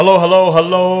Hello, hello,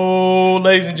 hello,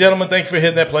 ladies and gentlemen. Thanks for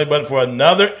hitting that play button for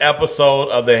another episode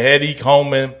of the Hetty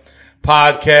Coleman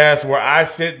podcast, where I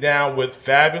sit down with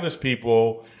fabulous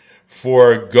people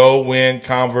for Go Win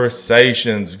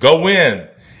conversations. Go Win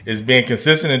is being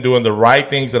consistent and doing the right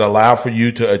things that allow for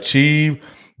you to achieve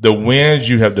the wins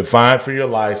you have defined for your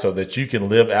life so that you can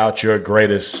live out your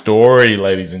greatest story,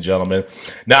 ladies and gentlemen.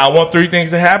 Now, I want three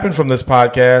things to happen from this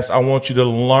podcast. I want you to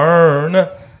learn.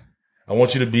 I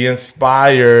want you to be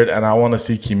inspired, and I want to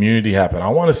see community happen. I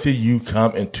want to see you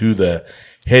come into the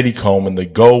Hetty Coleman, the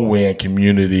Go Win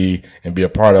community, and be a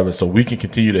part of it so we can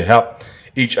continue to help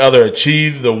each other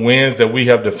achieve the wins that we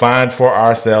have defined for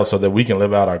ourselves so that we can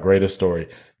live out our greatest story.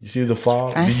 You see the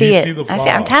fall? I see it. I see.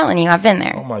 I'm telling you, I've been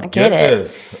there. Oh my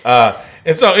goodness!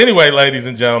 And so, anyway, ladies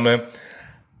and gentlemen,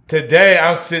 today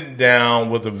I'm sitting down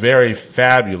with a very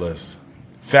fabulous.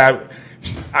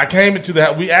 I came into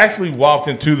the. We actually walked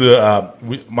into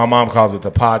the. My mom calls it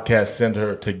the podcast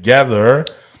center together.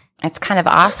 It's kind of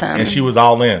awesome. And she was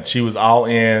all in. She was all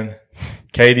in.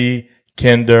 Katie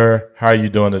Kinder, how are you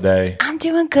doing today? I'm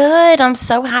doing good. I'm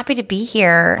so happy to be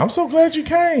here. I'm so glad you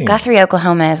came. Guthrie,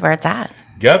 Oklahoma is where it's at.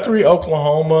 Guthrie,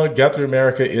 Oklahoma, Guthrie,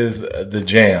 America is the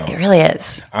jam. It really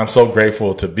is. I'm so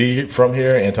grateful to be from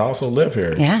here and to also live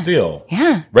here still.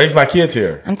 Yeah. Raise my kids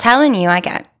here. I'm telling you,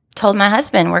 told my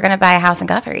husband we're going to buy a house in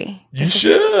Guthrie. You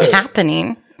should. It's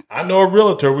happening. I know a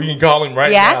realtor. We can call him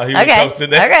right now. He would come sit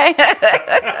down.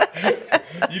 Okay.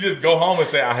 You just go home and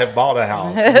say, I have bought a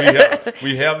house.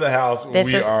 We have the house.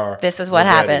 This is what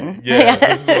happened. Yes,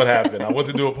 this is what happened. I went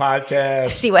to do a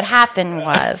podcast. See what happened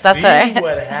was. That's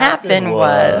what happened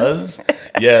was.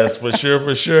 Yes, for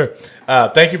sure.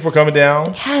 Thank you for coming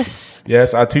down.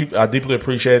 Yes, I deeply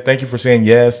appreciate it. Thank you for saying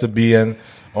yes to being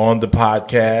on the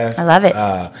podcast. I love it.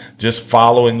 Just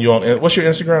following you on. What's your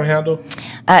Instagram handle?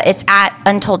 It's at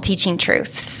Untold Teaching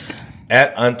Truths.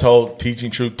 At Untold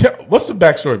Teaching Truth. What's the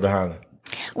backstory behind it?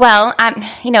 Well,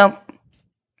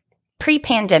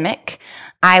 pre-pandemic,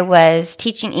 I was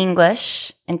teaching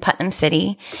English in Putnam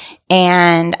City,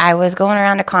 and I was going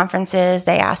around to conferences.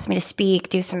 They asked me to speak,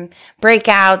 do some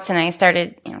breakouts, and I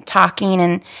started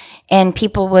talking, and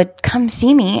people would come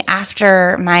see me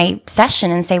after my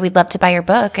session and say, we'd love to buy your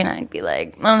book. And I'd be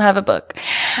like, I don't have a book.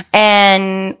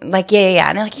 And like, yeah.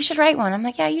 And they're like, you should write one. I'm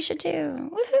like, yeah, you should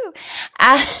too.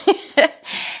 Woohoo.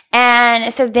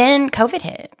 And so then COVID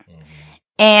hit.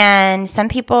 And some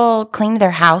people cleaned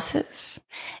their houses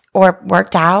or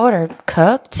worked out or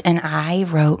cooked, and I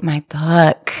wrote my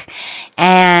book.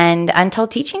 And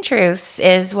Untold Teaching Truths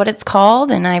is what it's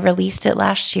called, and I released it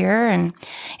last year, and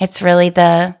it's really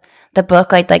the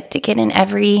book I'd like to get in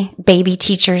every baby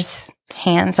teacher's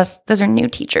hands. Those are new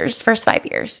teachers, first 5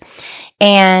 years.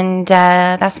 And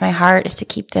that's my heart, is to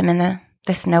keep them in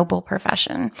this noble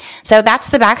profession. So that's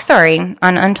the backstory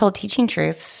on Untold Teaching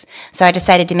Truths. So I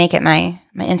decided to make it my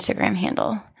Instagram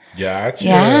handle. Gotcha.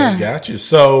 Yeah. Gotcha.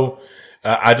 So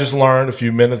I just learned a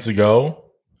few minutes ago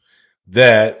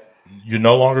that you're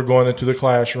no longer going into the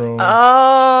classroom.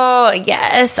 Oh,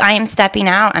 yes. I am stepping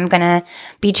out. I'm going to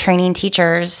be training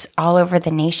teachers all over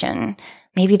the nation,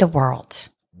 maybe the world.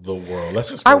 The world. Let's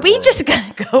just go. Are we world. just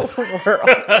going to go world?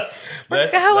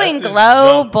 We're going let's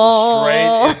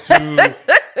global. Straight into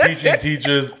teaching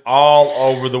teachers all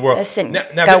over the world. Listen,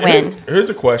 now go win. Here's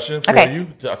a question for you.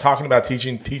 Talking about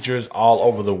teaching teachers all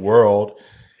over the world,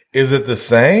 is it the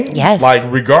same? Yes. Like,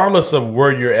 regardless of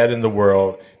where you're at in the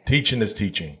world, teaching is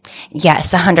teaching.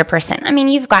 Yes, 100%. I mean,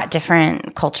 you've got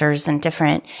different cultures and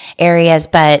different areas,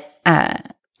 but I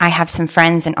have some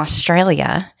friends in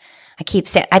Australia. I keep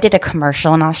saying, I did a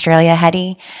commercial in Australia,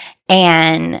 Hetty,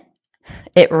 and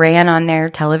it ran on their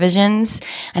televisions.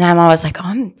 And I'm always like, oh,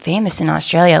 I'm famous in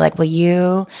Australia. Like, will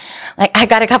you, I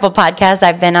got a couple podcasts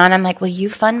I've been on. I'm like, will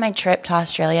you fund my trip to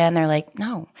Australia? And they're like,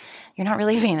 no, you're not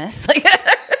really famous.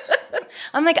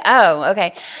 I'm like, oh,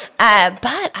 okay.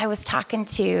 But I was talking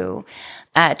to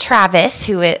Travis,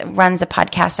 who runs a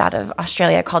podcast out of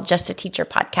Australia called Just a Teacher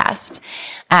Podcast,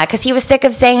 because he was sick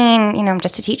of saying, I'm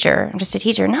just a teacher. I'm just a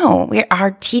teacher. No, we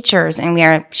are teachers, and we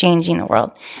are changing the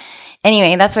world.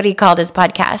 Anyway, that's what he called his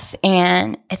podcast,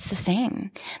 and it's the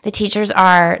same. The teachers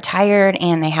are tired,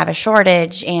 and they have a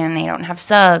shortage, and they don't have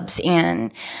subs,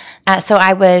 and so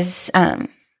I was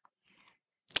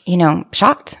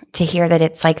shocked to hear that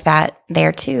it's like that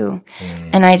there too.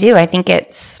 And I think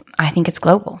it's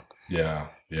global. Yeah.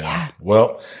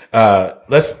 Well,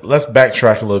 let's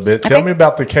backtrack a little bit. Okay. Tell me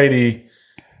about the Katie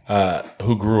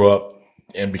who grew up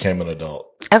and became an adult.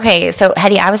 Okay, so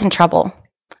Hetty, I was in trouble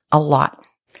a lot.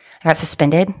 I got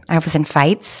suspended. I was in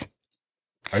fights.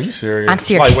 Are you serious? I'm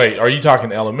serious. Like, wait, are you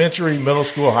talking elementary, middle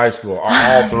school, high school, or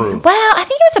all through? Well, I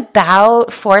think it was about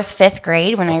 4th, 5th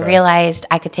grade when I realized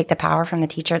I could take the power from the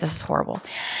teacher. This is horrible.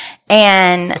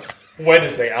 And wait a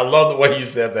second. I love the way you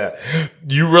said that.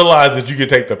 You realized that you could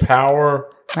take the power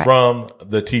from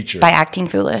the teacher. By acting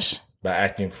foolish.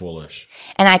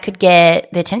 And I could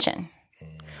get the attention.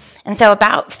 And so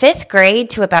about 5th grade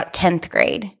to about 10th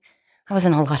grade, I was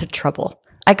in a lot of trouble.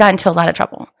 I got into a lot of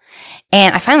trouble.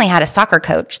 And I finally had a soccer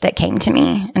coach that came to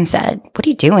me and said, what are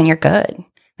you doing? You're good.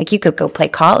 Like, you could go play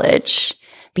college,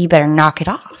 but you better knock it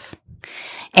off.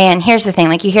 And here's the thing.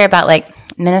 Like, you hear about like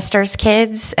ministers'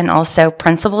 kids and also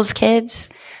principals' kids.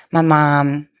 My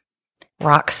mom,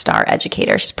 rock star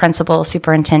educator. She's principal,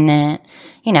 superintendent,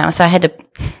 you know, so I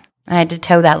had to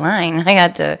toe that line.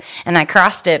 And I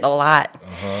crossed it a lot.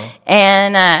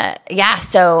 And,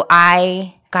 so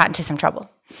I got into some trouble.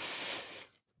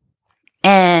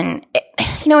 And,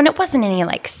 and it wasn't any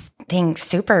like thing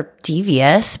super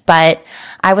devious, but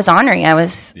I was ornery. I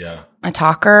was a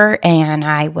talker, and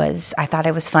I thought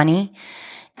I was funny.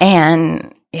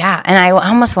 And and I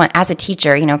almost went, as a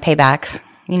teacher, paybacks,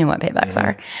 you know what paybacks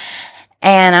are.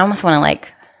 And I almost want to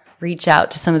like reach out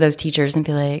to some of those teachers and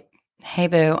be like, hey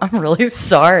boo, I'm really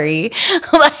sorry.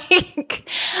 But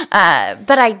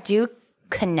I do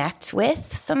connect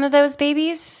with some of those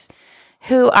babies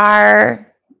who are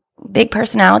big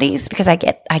personalities, because I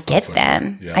get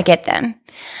them. Yeah. I get them.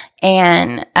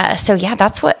 And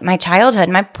that's what my childhood,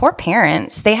 my poor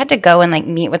parents, they had to go and like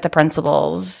meet with the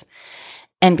principals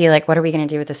and be like, what are we going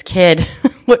to do with this kid?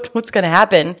 What's going to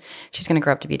happen? She's going to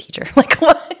grow up to be a teacher. Like,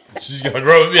 what? She's going to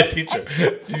grow up to be a teacher.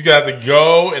 She's going to have to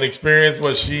go and experience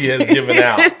what she has given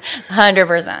out.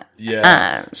 100%.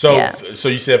 Yeah. So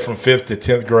you said from 5th to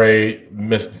 10th grade,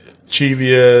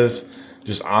 mischievous,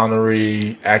 just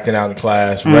honorary, acting out in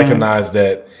class, recognize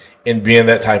that in being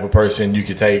that type of person, you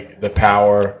could take the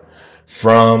power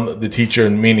from the teacher,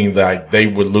 meaning that they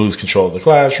would lose control of the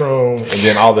classroom, and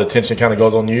then all the attention kind of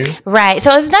goes on you. Right.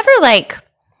 So it was never like,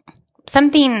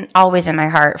 something always in my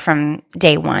heart from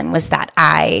day one was that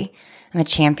I am a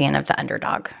champion of the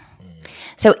underdog.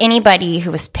 So anybody who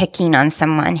was picking on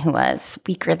someone who was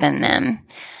weaker than them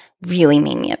really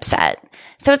made me upset.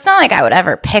 So it's not like I would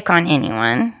ever pick on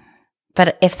anyone.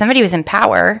 But if somebody was in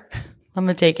power, I'm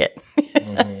going to take it.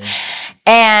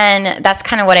 And that's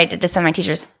kind of what I did to some of my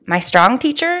teachers. My strong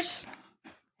teachers,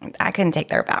 I couldn't take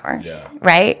their power. Yeah.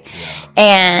 Right? Yeah.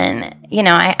 And,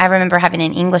 I remember having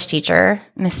an English teacher,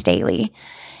 Miss Staley,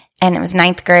 and it was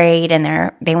 9th grade,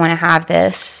 and they want to have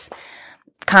this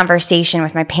conversation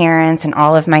with my parents and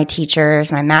all of my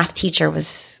teachers. My math teacher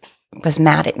was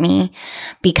mad at me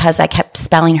because I kept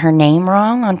spelling her name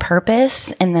wrong on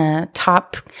purpose in the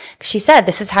top. She said,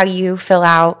 this is how you fill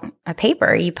out a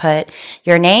paper. You put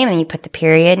your name, and you put the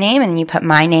period name, and you put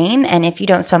my name. And if you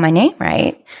don't spell my name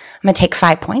right, I'm going to take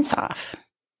 5 points off.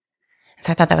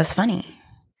 So I thought that was funny.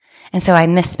 And so I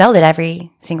misspelled it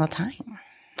every single time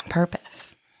on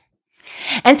purpose.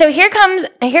 And so here come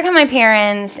my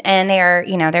parents, and they're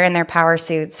in their power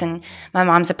suits, and my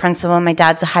mom's a principal, and my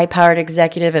dad's a high-powered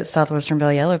executive at Southwestern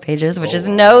Bell Yellow Pages, which is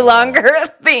no longer a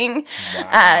thing.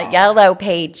 Wow. Yellow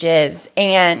Pages.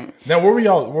 And now, where were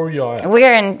y'all at?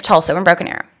 We're in Tulsa. We're in Broken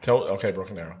Arrow. Okay,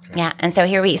 Broken Arrow. Okay. Yeah, and so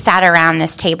here we sat around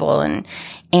this table, and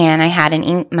I had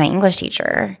my English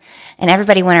teacher. And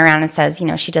everybody went around and says,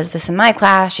 she does this in my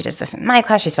class. She does this in my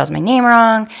class. She spells my name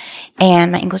wrong.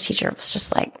 And my English teacher was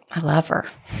just like, I love her.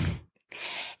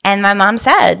 And my mom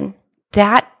said,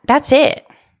 that's it.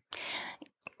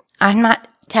 I'm not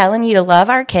telling you to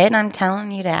love our kid. I'm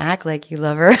telling you to act like you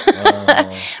love her.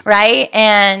 Right?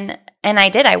 And I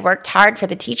did. I worked hard for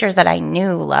the teachers that I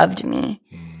knew loved me.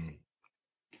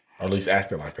 Or at least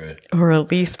acted like that. Or at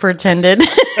least pretended.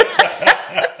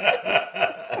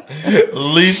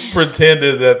 Least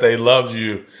pretended that they loved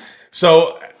you.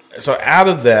 So out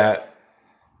of that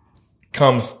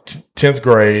comes 10th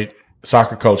grade.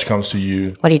 Soccer coach comes to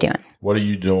you. What are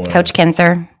you doing? Coach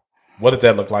Kinzer. What did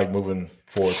that look like moving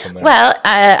forward from there? Well,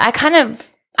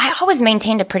 I always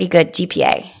maintained a pretty good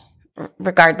GPA,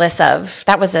 regardless of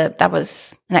that was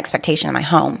an expectation in my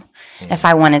home. If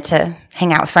I wanted to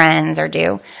hang out with friends or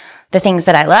do the things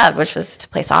that I loved, which was to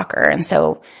play soccer, and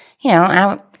so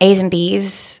A's and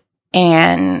B's.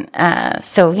 And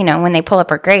so, when they pull up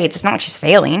her grades, it's not like she's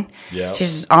failing. Yeah.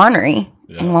 She's just ornery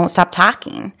and won't stop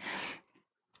talking.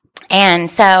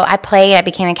 And so I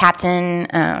became a captain,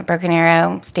 Broken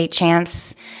Arrow, state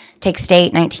champs, take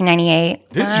state,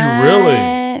 1998. Did you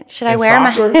really? Should I wear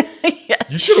my... Yes.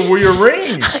 You should have worn your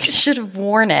ring. I should have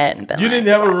worn it. You didn't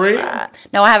have a ring?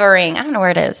 No, I have a ring. I don't know where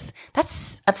it is.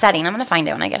 That's upsetting. I'm going to find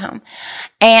it when I get home.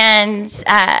 And...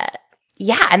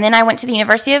 yeah. And then I went to the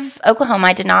University of Oklahoma.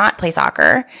 I did not play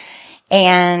soccer.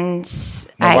 And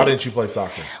why didn't you play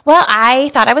soccer? Well, I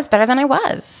thought I was better than I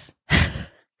was.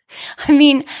 I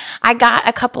mean, I got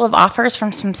a couple of offers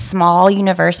from some small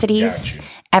universities,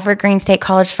 Evergreen State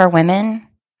College for Women.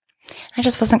 I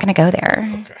just wasn't going to go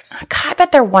there. Okay. God, I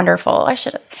bet they're wonderful. I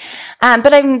should have.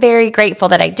 But I'm very grateful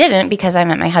that I didn't, because I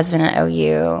met my husband at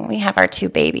OU. We have our 2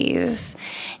 babies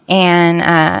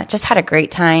and just had a great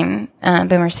time,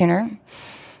 Boomer Sooner.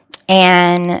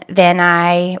 And then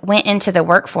I went into the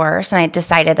workforce and I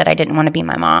decided that I didn't want to be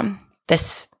my mom,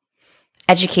 this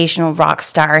educational rock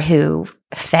star who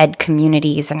fed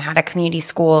communities and had a community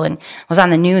school and was on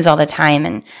the news all the time.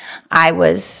 And I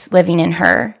was living in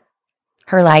her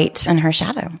light and her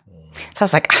shadow. So I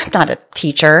was like, I'm not a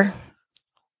teacher,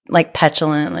 like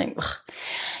petulant, like, ugh.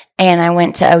 And I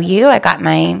went to OU. I got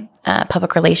my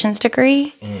public relations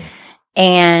degree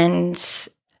and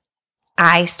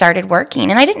I started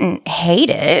working, and I didn't hate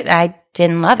it. I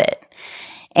didn't love it.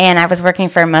 And I was working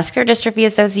for a Muscular Dystrophy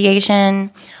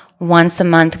Association. Once a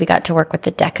month, we got to work with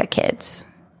the DECA kids.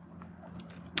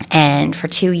 And for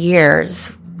 2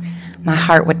 years, my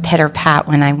heart would pitter-pat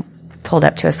when I pulled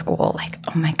up to a school, like,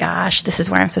 oh my gosh, this is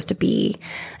where I'm supposed to be.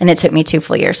 And it took me 2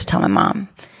 full years to tell my mom.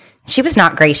 She was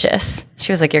not gracious.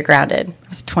 She was like, you're grounded. I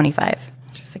was 25.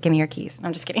 She's like, give me your keys.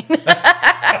 I'm just kidding.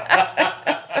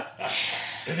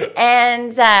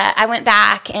 And I went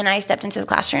back and I stepped into the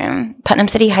classroom, Putnam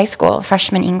City High School,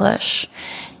 freshman English,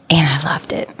 and I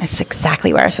loved it. It's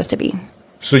exactly where I was supposed to be.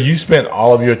 So you spent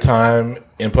all of your time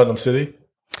in Putnam City?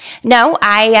 No,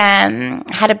 I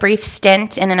had a brief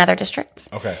stint in another district.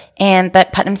 Okay.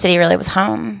 But Putnam City really was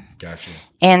home. Gotcha.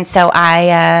 And so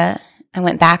I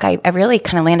went back. I really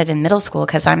kind of landed in middle school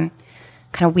because I'm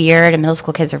kind of weird, and middle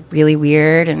school kids are really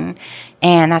weird, and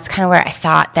that's kind of where I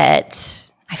thought that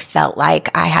I felt like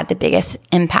I had the biggest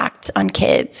impact on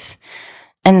kids.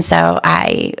 And so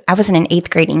I was in an 8th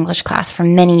grade English class for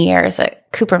many years at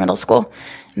Cooper Middle School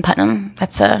in Putnam.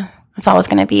 That's always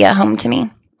going to be a home to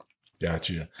me.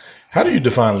 Gotcha. How do you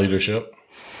define leadership?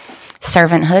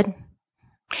 Servanthood.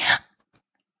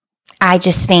 I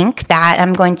just think that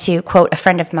I'm going to quote a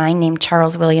friend of mine named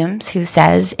Charles Williams, who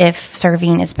says, if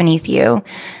serving is beneath you,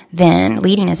 then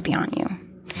leading is beyond you.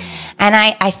 And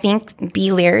I think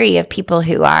be leery of people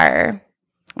who are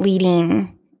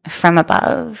leading from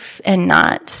above and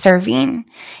not serving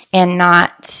and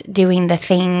not doing the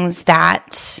things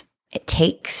that it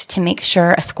takes to make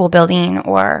sure a school building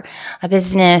or a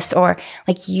business, or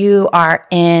like, you are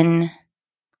in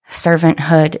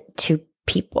servanthood to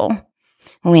people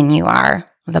when you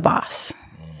are the boss.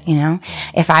 You know,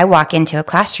 if I walk into a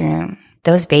classroom,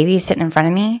 those babies sitting in front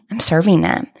of me, I'm serving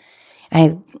them.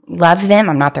 I love them.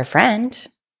 I'm not their friend,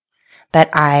 but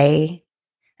I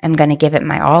am going to give it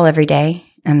my all every day.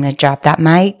 I'm going to drop that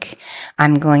mic.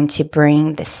 I'm going to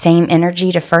bring the same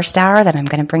energy to first hour that I'm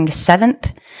going to bring to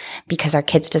 7th, because our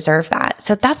kids deserve that.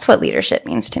 So that's what leadership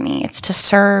means to me. It's to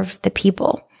serve the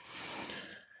people.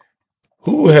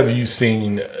 Who have you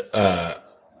seen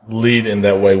lead in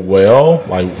that way well?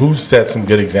 Like, who set some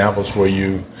good examples for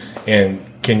you? And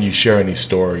can you share any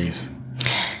stories?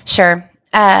 Sure.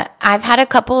 I've had a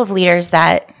couple of leaders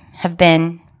that they've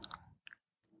been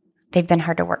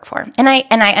hard to work for. And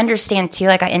I understand too,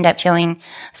 like, I end up feeling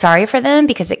sorry for them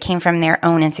because it came from their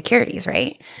own insecurities,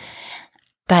 right?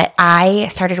 But I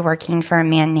started working for a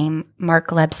man named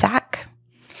Mark Lebsack.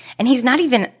 And he's not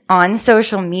even on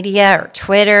social media or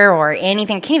Twitter or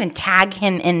anything. I can't even tag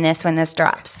him in this when this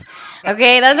drops.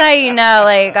 Okay, that's how you know,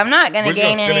 like, I'm not going to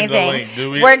gain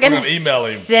anything. We're going to email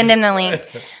him. Send him the link.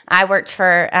 I worked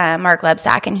for Mark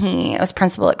Lebsack, and he was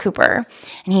principal at Cooper,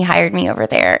 and he hired me over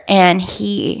there. And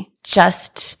he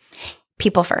just,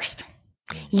 people first.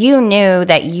 You knew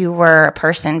that you were a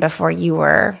person before you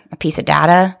were a piece of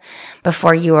data,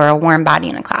 before you were a warm body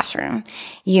in a classroom.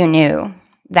 You knew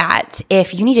that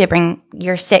if you needed to bring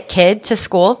your sick kid to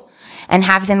school and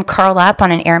have them curl up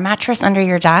on an air mattress under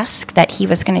your desk, that he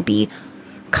was going to be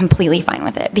completely fine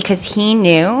with it, because he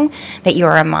knew that you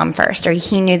were a mom first, or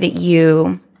he knew that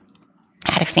you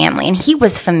had a family, and he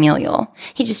was familial.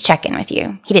 He just checked in with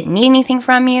you. He didn't need anything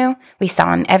from you. We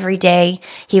saw him every day.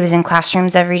 He was in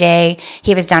classrooms every day.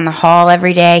 He was down the hall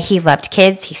every day. He loved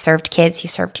kids. He served kids. He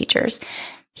served teachers.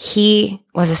 He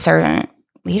was a servant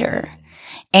leader.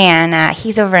 And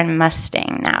he's over in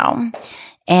Mustang now.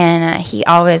 And he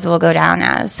always will go down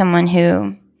as someone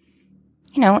who,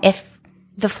 you know, if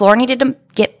the floor needed to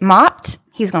get mopped,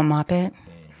 he was going to mop it.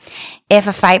 If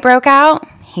a fight broke out,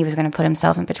 he was going to put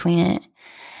himself in between it.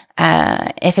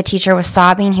 If a teacher was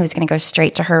sobbing, he was going to go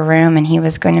straight to her room, and he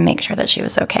was going to make sure that she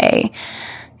was okay.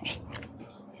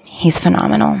 He's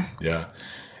phenomenal. Yeah.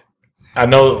 I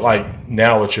know, like,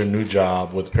 now with your new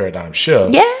job with Paradigm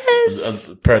Shift.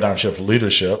 Yes. Paradigm Shift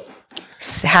Leadership.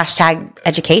 Hashtag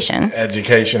education.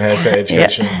 Education, hashtag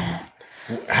education. Yeah.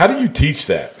 How do you teach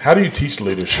that? How do you teach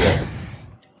leadership?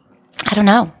 I don't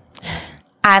know.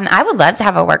 I would love to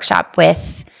have a workshop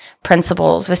with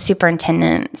principals, with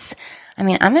superintendents. I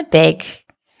mean, I'm a big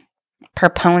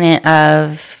proponent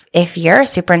of, if you're a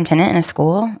superintendent in a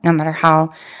school, no matter how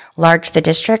large the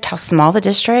district, how small the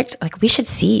district, like, we should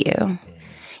see you.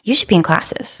 You should be in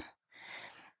classes.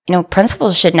 You know,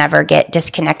 principals should never get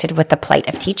disconnected with the plight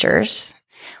of teachers.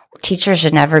 Teachers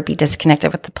should never be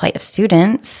disconnected with the plight of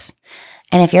students.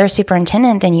 And if you're a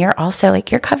superintendent, then you're also,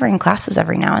 like, you're covering classes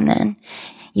every now and then.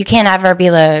 You can't ever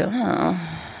be like,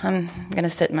 oh, I'm going to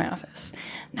sit in my office.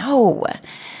 No.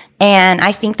 And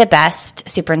I think the best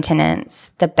superintendents,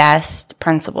 the best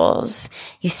principals,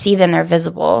 you see them, they're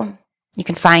visible. You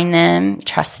can find them,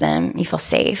 trust them, you feel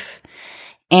safe.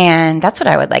 And that's what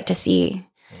I would like to see,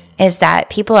 is that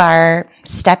people are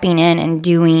stepping in and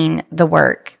doing the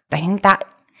work. I think that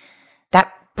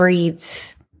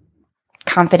breeds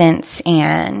confidence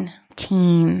and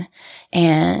team.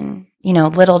 And, you know,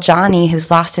 little Johnny,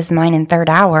 who's lost his mind in third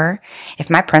hour, if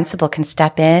my principal can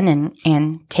step in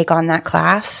and take on that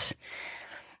class,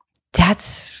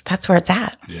 that's where it's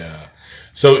at. Yeah.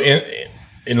 So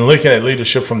in looking at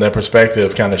leadership from that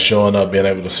perspective, kind of showing up, being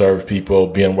able to serve people,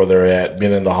 being where they're at,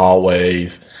 being in the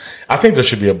hallways, I think there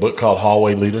should be a book called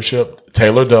Hallway Leadership.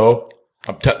 Taylor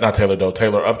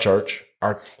Upchurch.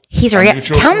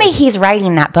 Tell me he's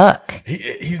writing that book.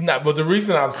 He's not. But the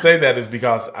reason I say that is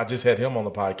because I just had him on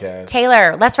the podcast.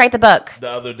 Taylor, let's write the book. The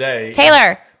other day.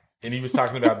 Taylor. And he was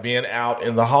talking about being out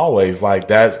in the hallways. Like,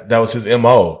 that was his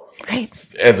MO. Right.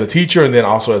 As a teacher and then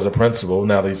also as a principal,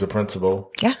 now that he's a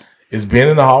principal. Yeah. Is being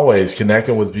in the hallways,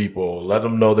 connecting with people, let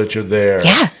them know that you're there.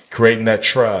 Yeah. Creating that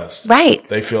trust. Right.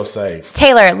 They feel safe.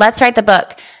 Taylor, let's write the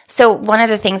book. So one of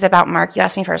the things about Mark, you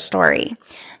asked me for a story.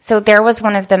 So there was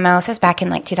one of the most, it was back in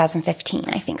like 2015,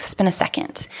 I think. So it's been a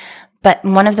second. But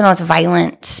one of the most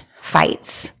violent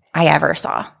fights I ever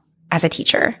saw as a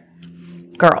teacher.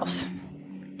 Girls.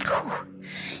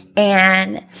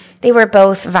 And they were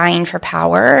both vying for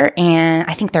power, and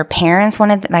I think their parents were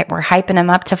hyping them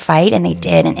up to fight, and they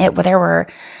did. And it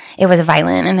was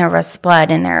violent, and there was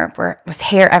blood, and there was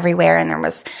hair everywhere, and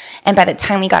by the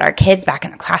time we got our kids back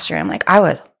in the classroom, like, I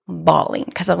was bawling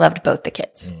because I loved both the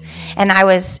kids. And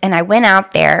I went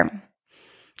out there,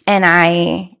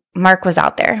 and Mark was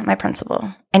out there, my principal,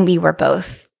 and we were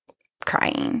both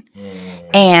crying,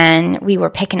 and we were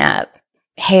picking up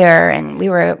hair, and we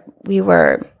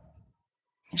were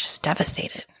just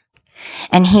devastated.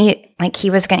 And he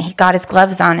got his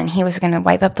gloves on, and he was going to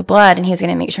wipe up the blood, and he was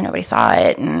going to make sure nobody saw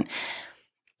it. And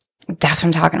that's what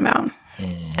I'm talking about.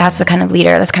 That's the kind of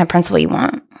leader, that's the kind of principal you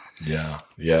want. Yeah.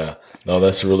 Yeah. No,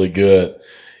 that's really good.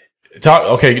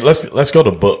 Okay. Let's go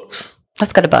to books.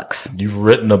 Let's go to books. You've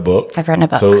written a book. I've written a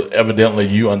book. So evidently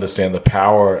you understand the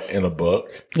power in a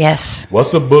book. Yes.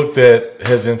 What's a book that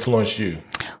has influenced you?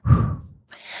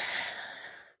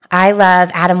 I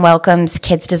love Adam Welcome's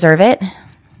Kids Deserve It.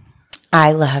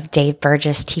 I love Dave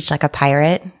Burgess' Teach Like a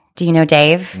Pirate. Do you know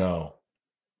Dave? No.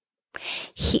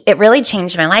 It really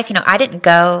changed my life. You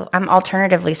know, I'm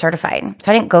alternatively certified.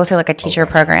 So I didn't go through like a teacher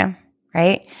program,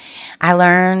 right? I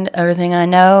learned everything I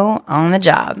know on the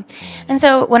job. And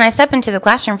so when I step into the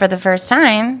classroom for the first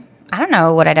time, I don't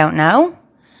know what I don't know.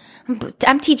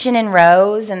 I'm teaching in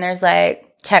rows, and there's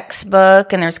like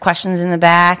textbook, and there's questions in the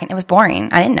back, and it was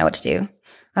boring. I didn't know what to do.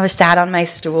 I was sat on my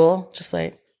stool, just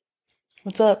like,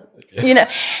 what's up? You know,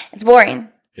 it's boring.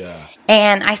 Yeah.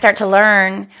 And I start to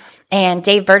learn. And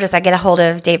Dave Burgess, I get a hold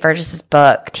of Dave Burgess's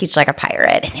book, Teach Like a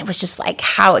Pirate. And it was just like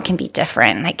how it can be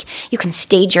different. Like, you can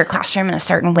stage your classroom in a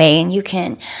certain way, and you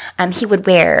can,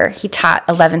 he taught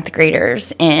 11th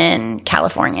graders in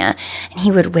California, and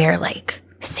he would wear like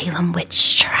Salem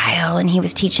witch trial, and he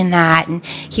was teaching that, and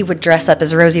he would dress up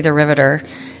as Rosie the Riveter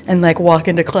and like walk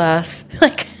into class.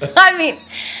 Like,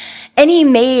 and he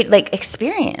made like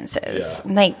experiences.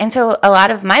 Yeah. Like, and so a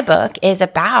lot of my book is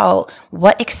about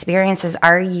what experiences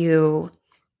are you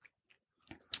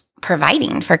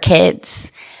providing for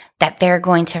kids that they're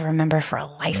going to remember for a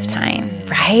lifetime,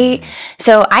 right?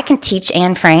 So I can teach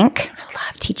Anne Frank. I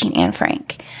love teaching Anne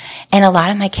Frank. And a lot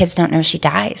of my kids don't know she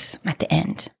dies at the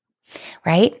end.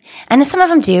 Right? And some of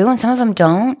them do, and some of them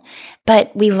don't.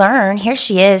 But we learn, here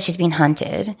she is, she's being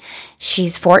hunted.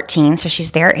 She's 14, so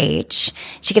she's their age.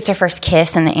 She gets her first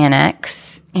kiss in the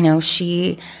annex. You know,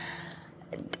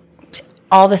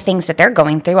 all the things that they're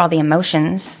going through, all the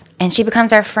emotions. And she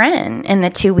becomes our friend in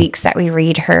the 2 weeks that we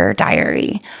read her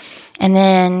diary. And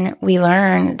then we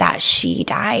learn that she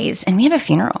dies and we have a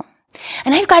funeral.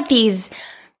 And I've got these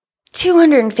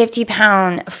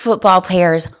 250-pound football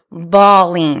players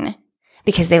bawling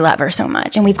because they love her so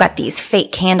much. And we've got these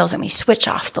fake candles and we switch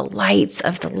off the lights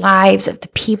of the lives of the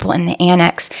people in the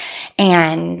annex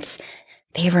and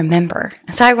they remember.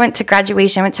 So I went to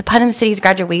graduation. I went to Putnam City's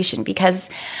graduation because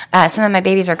some of my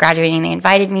babies are graduating. They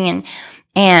invited me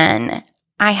and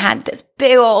I had this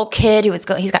big old kid who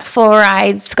he's got full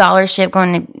ride scholarship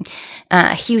going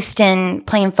to Houston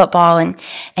playing football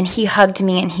and he hugged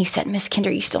me and he said, "Miss Kinder,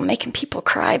 you still making people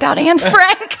cry about Anne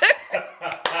Frank?"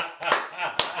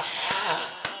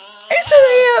 I said,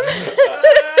 "I am."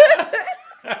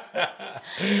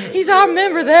 He's all,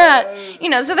 "Remember that."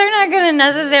 So they're not going to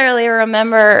necessarily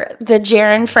remember the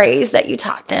gerund phrase that you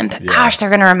taught them, but gosh, they're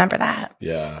going to remember that.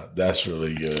 Yeah, that's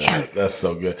really good. Yeah. That's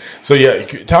so good. So yeah,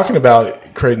 talking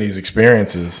about creating these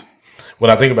experiences,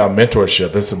 when I think about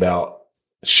mentorship, it's about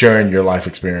sharing your life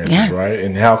experiences, right?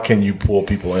 And how can you pull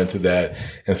people into that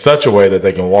in such a way that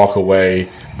they can walk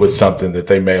away with something that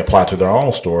they may apply to their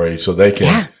own story so they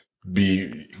can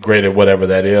be great at whatever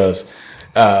that is.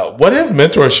 What does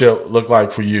mentorship look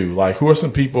like for you? Like, who are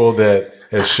some people that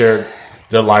have shared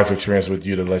their life experience with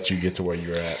you to let you get to where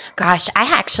you're at? Gosh, I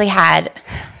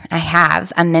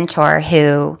have a mentor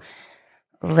who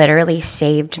literally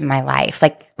saved my life.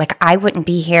 Like I wouldn't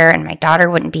be here and my daughter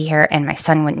wouldn't be here and my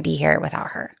son wouldn't be here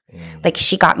without her. Like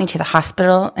she got me to the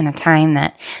hospital in a time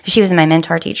that she was my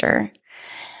mentor teacher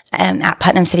at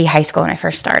Putnam City High School when I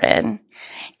first started.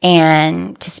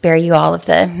 And to spare you all of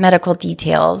the medical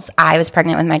details, I was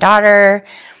pregnant with my daughter.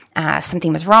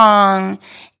 Something was wrong.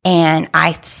 And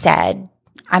I said,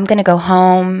 "I'm going to go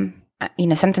home.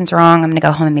 Something's wrong. I'm going to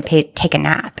go home and take a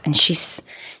nap." And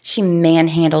she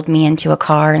manhandled me into a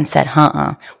car and said,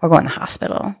 "We're going to the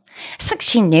hospital." It's like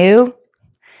she knew.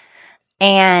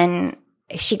 And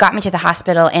she got me to the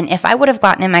hospital. And if I would have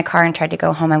gotten in my car and tried to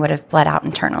go home, I would have bled out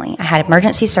internally. I had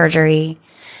emergency surgery.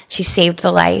 She saved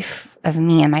the life of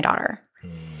me and my daughter.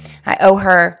 I owe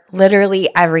her literally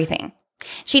everything.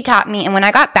 She taught me, and when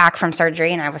I got back from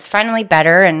surgery and I was finally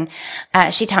better, and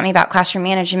she taught me about classroom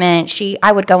management.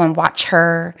 I would go and watch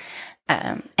her,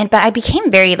 but I became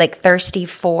very thirsty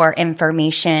for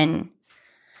information,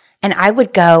 and I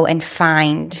would go and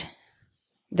find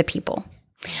the people.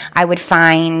 I would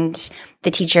find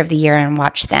the teacher of the year and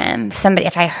watch them.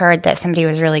 If I heard that somebody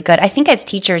was really good. I think as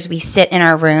teachers, we sit in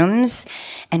our rooms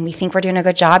and we think we're doing a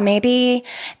good job maybe,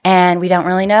 and we don't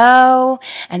really know.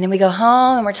 And then we go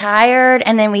home and we're tired,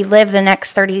 and then we live the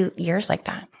next 30 years like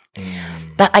that.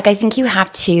 But I think you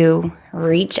have to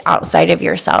reach outside of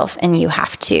yourself and you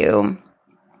have to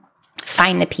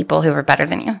find the people who are better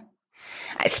than you.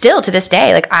 Still to this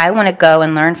day, I want to go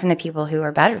and learn from the people who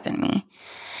are better than me.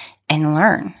 And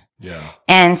learn. Yeah.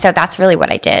 And so that's really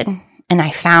what I did. And I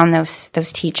found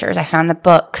those teachers. I found the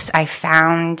books. I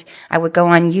would go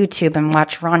on YouTube and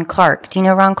watch Ron Clark. Do you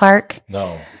know Ron Clark?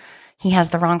 No. He has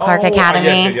the Ron Clark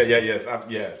Academy.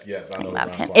 Yes. I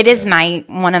love him. It is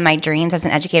one of my dreams as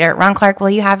an educator. Ron Clark, will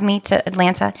you have me to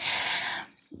Atlanta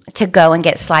to go and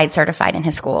get slide certified in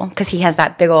his school? Because he has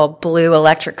that big old blue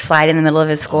electric slide in the middle of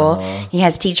his school. He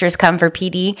has teachers come for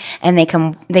PD and they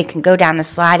can go down the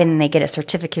slide and then they get a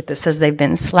certificate that says they've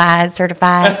been slide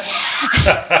certified.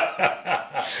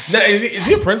 Now, is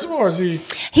he a principal or is he?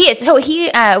 He is. So he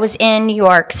was in New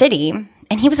York City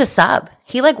and he was a sub.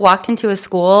 He walked into a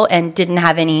school and didn't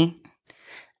have any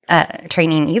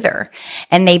training either.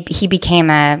 And he became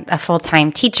a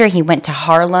full-time teacher. He went to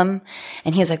Harlem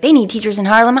and he was like, "They need teachers in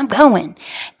Harlem. I'm going."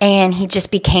 And he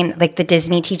just became the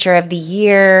Disney teacher of the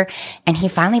year. And he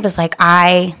finally was like,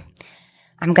 I'm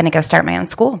going to go start my own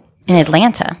school in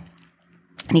Atlanta.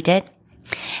 And he did.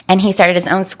 And he started his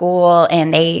own school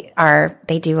and they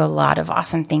do a lot of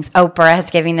awesome things. Oprah is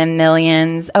giving them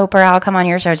millions. Oprah, I'll come on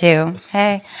your show too.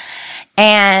 Hey.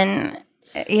 And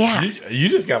yeah. You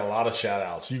just got a lot of shout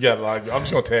outs. You got I'm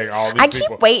just going to tag all these people. I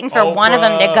keep waiting for Oprah. One of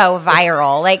them to go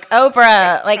viral.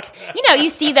 Oprah, you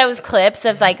see those clips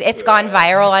of it's gone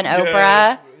viral on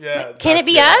Oprah. Yeah. Can it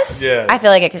be us? Yeah. I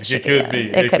feel like it should be.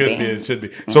 It could be. It should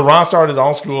be. So Ron started his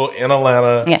own school in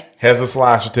Atlanta. Yeah. Has a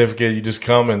slide certificate. You just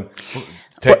come and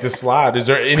take the slide. Is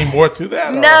there any more to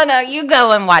that? No. You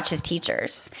go and watch his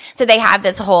teachers. So they have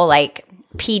this whole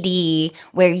PD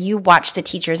where you watch the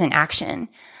teachers in action.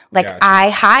 Gotcha.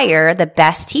 I hire the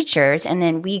best teachers and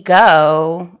then we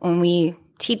go when we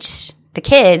teach the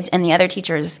kids and the other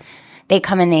teachers, they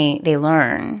come and they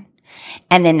learn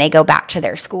and then they go back to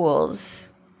their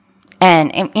schools.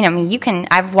 And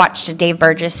I've watched Dave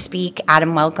Burgess speak,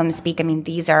 Adam Welcome speak.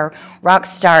 These are rock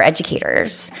star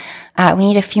educators. We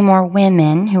need a few more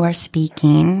women who are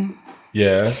speaking.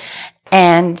 Yes.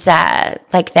 And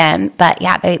like them. But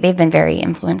yeah, they've been very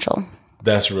influential.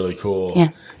 That's really cool. Yeah.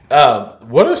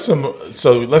 What are some,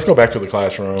 so let's go back to the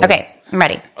classroom. Okay, I'm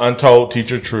ready. Untold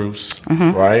teacher truths,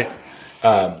 right?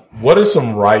 What are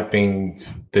some right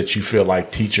things that you feel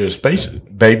like teachers,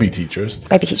 baby teachers,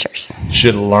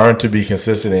 should learn to be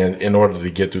consistent in order to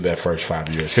get through that first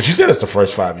 5 years? Because you said it's the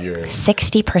first 5 years.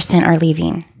 60% are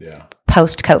leaving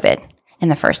post-COVID in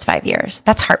the first 5 years.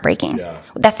 That's heartbreaking. Yeah.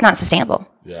 That's not sustainable.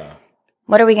 Yeah.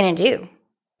 What are we going to do?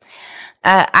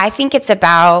 I think it's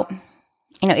about,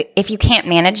 if you can't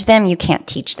manage them, you can't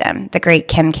teach them. The great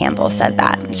Kim Campbell said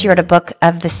that. She wrote a book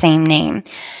of the same name.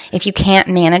 If you can't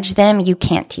manage them, you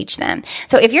can't teach them.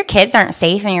 So if your kids aren't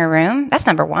safe in your room, that's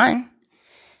number one.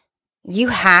 You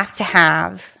have to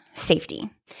have safety.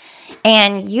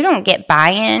 And you don't get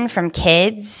buy-in from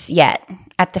kids yet.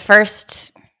 At the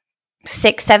first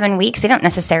 6-7 weeks, they don't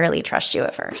necessarily trust you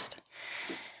at first.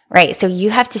 Right? So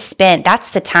you have to that's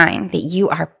the time that you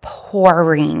are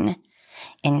pouring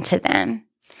into them.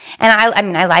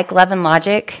 And I like Love and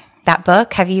Logic, that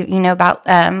book. Have you know about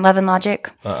Love and Logic?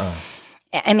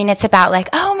 I mean, it's about like,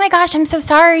 oh my gosh, I'm so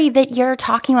sorry that you're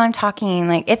talking while I'm talking.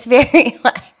 Like, it's very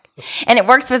like, and it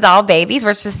works with all babies,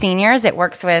 works with seniors, it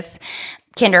works with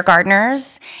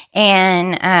kindergartners.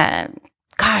 And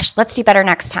gosh, let's do better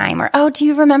next time. Or, oh, do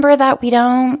you remember that we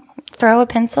don't throw a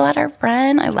pencil at our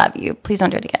friend? I love you. Please don't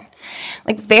do it again.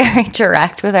 Like, very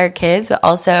direct with our kids, but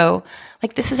also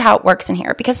like, this is how it works in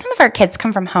here. Because some of our kids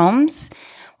come from homes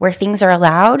where things are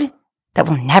allowed that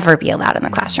will never be allowed in the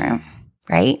classroom,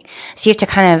 right? So you have to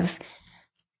kind of,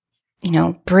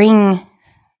 bring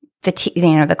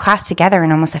the class together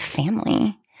in almost a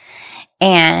family.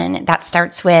 And that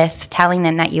starts with telling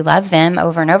them that you love them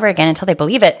over and over again until they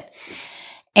believe it.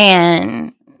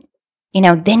 And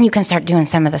then you can start doing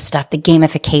some of the stuff, the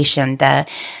gamification, the,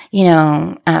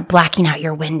 blacking out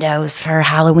your windows for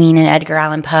Halloween and Edgar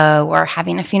Allan Poe, or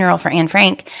having a funeral for Anne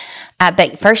Frank.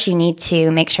 But first you need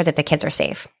to make sure that the kids are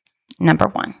safe. Number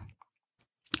one,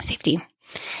 safety.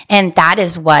 And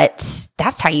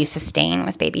that's how you sustain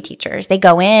with baby teachers. They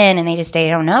go in and they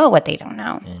don't know what they don't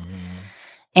know.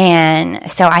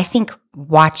 And so I think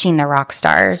watching the rock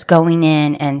stars going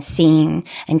in and seeing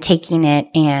and taking it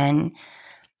and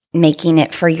making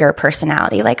it for your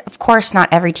personality. Like, of course,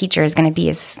 not every teacher is going to be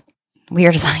as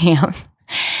weird as I am.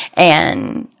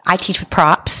 And I teach with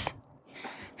props.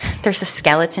 There's a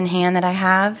skeleton hand that I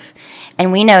have.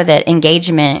 And we know that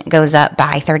engagement goes up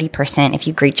by 30% if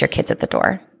you greet your kids at the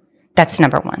door. That's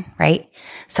number one, right?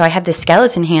 So I have this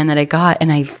skeleton hand that I got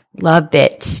and I love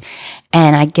it.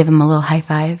 And I give them a little high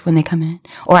five when they come in.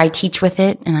 Or I teach with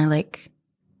it and I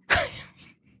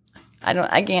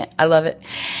I love it.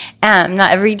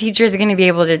 Not every teacher is going to be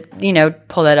able to,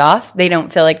 pull that off. They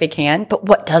don't feel like they can, but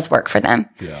what does work for them?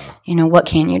 Yeah. What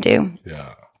can you do?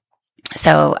 Yeah.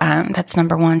 So, that's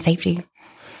number one, safety.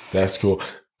 That's cool.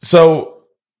 So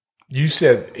you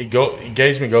said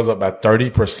engagement goes up by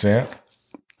 30%.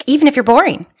 Even if you're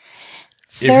boring.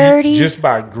 30. Just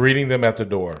by greeting them at the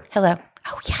door. Hello.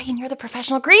 Oh, yeah, and you're the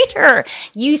professional greeter.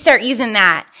 You start using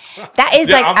that. That is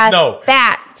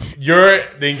fact.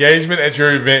 The engagement at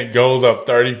your event goes up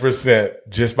 30%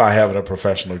 just by having a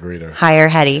professional greeter. Hire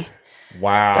Hetty.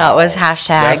 Wow. That was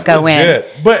hashtag go legit.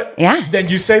 In. But then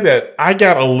you say that. I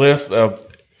got a list of,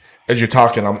 as you're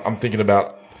talking, I'm thinking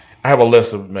about, I have a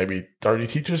list of maybe 30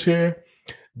 teachers here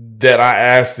that I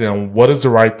asked them, what is the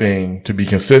right thing to be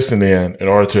consistent in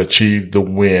order to achieve the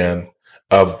win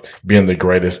of being the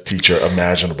greatest teacher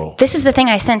imaginable? This is the thing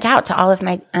I sent out to all of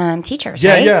my teachers,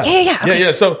 right? Yeah. Okay.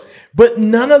 Yeah. So, but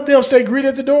none of them say greet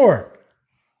at the door.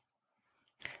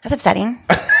 That's upsetting.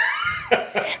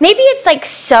 Maybe it's like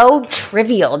so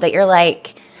trivial that you're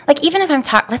like even if I'm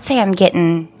let's say I'm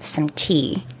getting some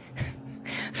tea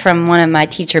from one of my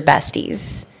teacher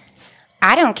besties.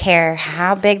 I don't care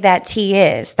how big that tea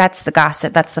is. That's the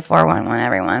gossip. That's the 411,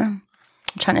 everyone.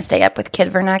 I'm trying to stay up with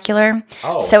kid vernacular.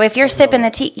 Oh, so if you're sipping the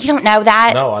tea, you don't know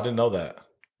that? No, I didn't know that.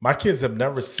 My kids have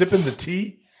never sipping the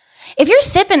tea. If you're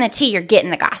sipping the tea, you're getting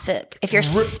the gossip. If you're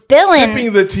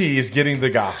sipping the tea is getting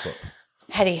the gossip.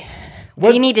 Hetty,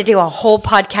 we need to do a whole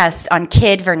podcast on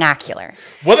kid vernacular.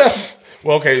 What else?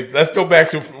 Well, okay, let's go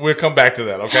back to, we'll come back to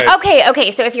that, okay?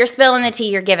 Okay, so if you're spilling the tea,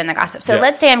 you're giving the gossip. So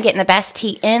let's say I'm getting the best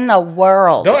tea in the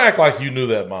world. Don't act like you knew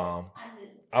that, Mom.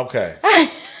 Okay.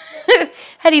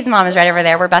 Hetty's mom is right over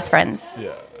there. We're best friends.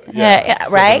 Yeah,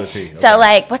 right? Okay. So,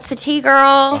 what's the tea, girl?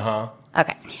 Uh-huh.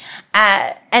 Okay.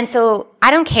 And so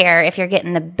I don't care if you're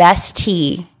getting the best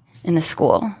tea in the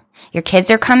school. Your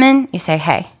kids are coming, you say,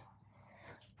 hey,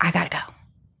 I gotta go.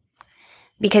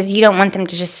 because you don't want them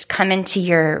to just come into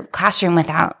your classroom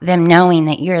without them knowing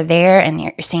that you're there and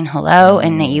you're saying hello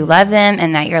and that you love them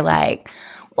and that you're like,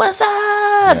 what's up?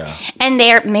 Yeah. And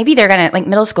maybe they're going to, like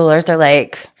middle schoolers, they're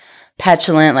like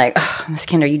petulant, like, oh, Miss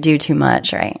Kinder, you do too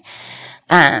much, right?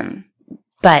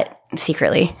 But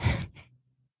secretly,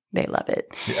 they love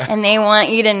it. Yeah. And they want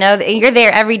you to know that you're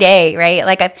there every day, right?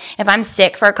 Like if I'm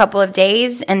sick for a couple of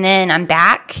days and then I'm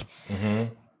back,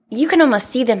 you can almost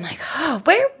see them like, oh,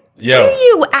 where are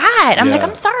you at? I'm like,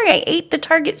 I'm sorry, I ate the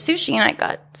Target sushi and I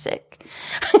got sick.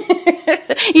 Don't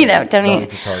eat the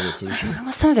Target sushi.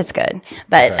 Well, some of it's good,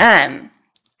 but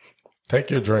take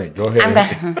your drink. Go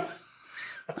ahead.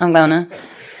 I'm gonna.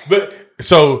 But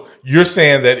so you're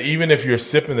saying that even if you're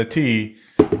sipping the tea,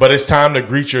 but it's time to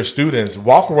greet your students,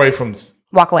 walk away from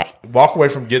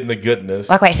getting the goodness.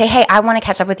 Walk away. Say, hey, I want to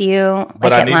catch up with you.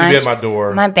 But I need to be at my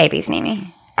door. My babies need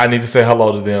me. I need to say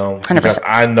hello to them 100%. Because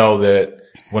I know that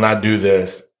when I do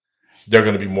this, they're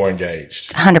going to be more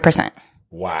engaged. 100%.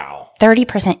 Wow.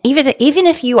 30%. Even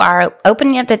if you are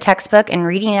opening up the textbook and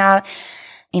reading out,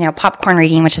 popcorn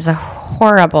reading, which is a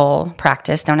horrible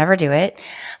practice. Don't ever do it.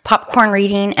 Popcorn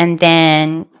reading and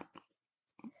then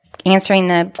answering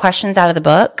the questions out of the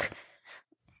book,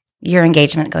 your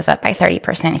engagement goes up by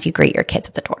 30% if you greet your kids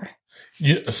at the door.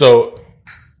 So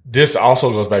this also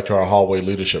goes back to our hallway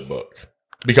leadership book.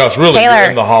 Because really, Taylor, you're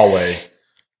in the hallway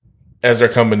as they're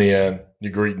coming in,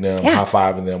 you're greeting them,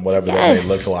 high-fiving them, whatever that may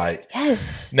look like.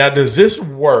 Yes. Now, does this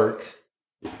work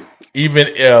even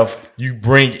if you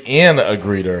bring in a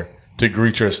greeter to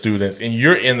greet your students and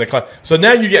you're in the class? So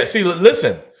now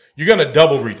listen, you're going to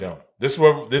double greet them. This is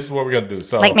what we're going to do.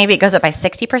 So, like maybe it goes up by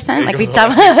 60%? Like we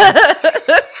double.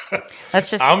 Let's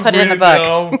just put it in the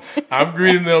book. I'm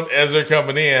greeting them as they're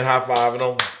coming in, high-fiving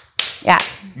them. Yeah.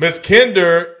 Miss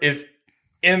Kinder is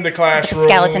in the classroom.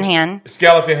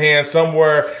 Skeleton hand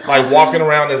somewhere, like walking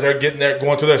around as they're getting there,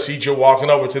 going to their seat. You're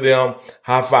walking over to them,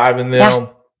 high-fiving them.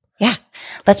 Yeah.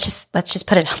 Let's just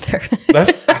put it out there. I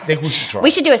think we should try.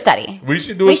 We should do a study. We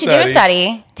should do a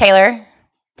study.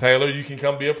 Taylor, you can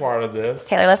come be a part of this.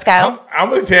 Taylor, let's go. I'm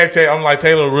going to tag Taylor. I'm like,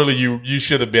 Taylor, really, you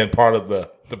should have been part of the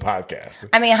podcast.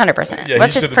 I mean, 100%. Yeah,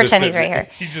 let's just pretend he's right here.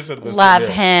 He just love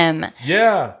him.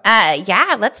 Yeah.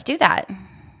 Yeah, let's do that.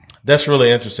 That's really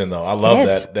interesting, though. I love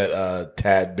that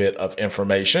tad bit of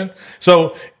information.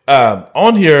 So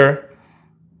on here,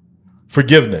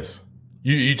 forgiveness.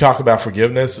 You talk about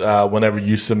forgiveness whenever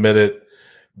you submitted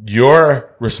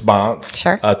your response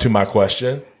to my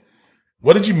question.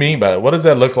 What did you mean by that? What does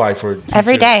that look like for teachers?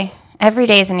 Every day? Every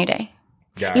day is a new day.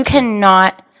 Gotcha. You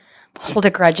cannot hold a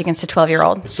grudge against a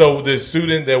 12-year-old. So the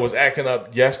student that was acting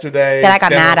up yesterday, that I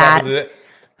got mad at,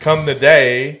 come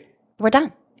today, we're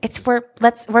done. We're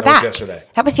back.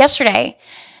 That was yesterday.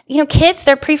 Kids,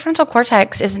 their prefrontal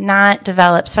cortex is not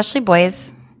developed, especially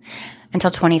boys,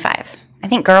 until 25. I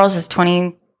think girls is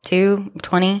 22,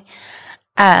 20.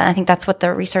 I think that's what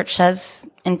the research says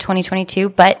in 2022.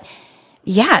 But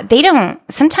yeah, they don't.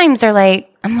 Sometimes they're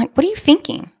like, I'm like, what are you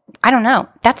thinking? I don't know.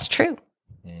 That's true.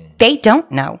 They don't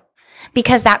know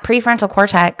because that prefrontal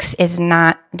cortex is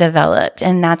not developed,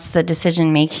 and that's the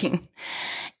decision making.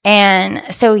 And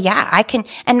so, yeah,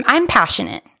 and I'm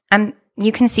passionate.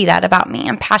 You can see that about me.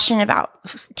 I'm passionate about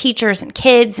teachers and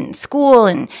kids and school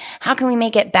and how can we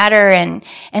make it better? And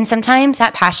sometimes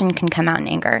that passion can come out in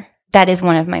anger. That is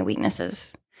one of my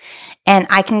weaknesses. And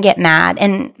I can get mad.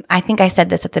 And I think I said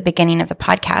this at the beginning of the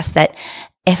podcast that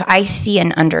if I see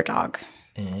an underdog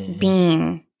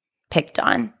being picked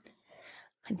on,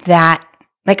 that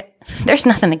there's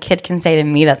nothing a kid can say to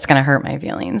me that's going to hurt my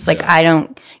feelings. I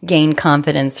don't gain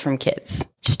confidence from kids.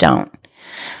 Just don't.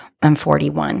 I'm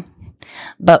 41.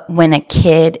 But when a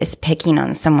kid is picking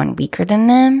on someone weaker than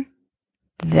them,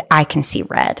 I can see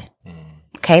red.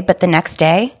 Okay. But the next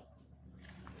day,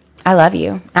 I love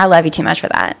you. I love you too much for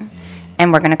that.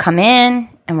 And we're going to come in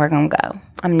and we're going to go.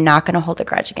 I'm not going to hold a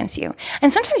grudge against you.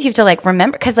 And sometimes you have to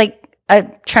remember, because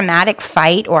a traumatic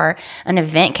fight or an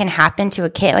event can happen to a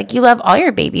kid. You love all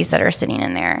your babies that are sitting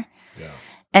in there. Yeah.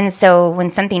 And so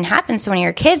when something happens to one of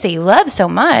your kids that you love so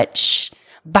much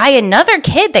by another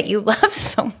kid that you love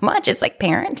so much, it's like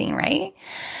parenting, right?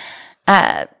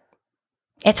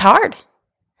 It's hard.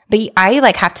 But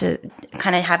I have to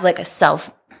kind of have a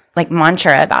self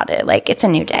mantra about it. It's a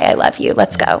new day. I love you.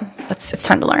 Let's go. It's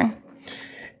time to learn.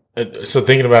 So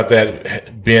thinking about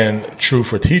that being true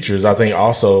for teachers, I think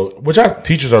also,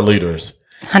 teachers are leaders.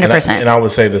 100%. And I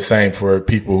would say the same for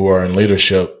people who are in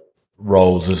leadership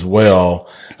roles as well,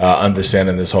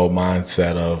 understanding this whole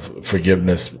mindset of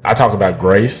forgiveness. I talk about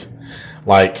grace.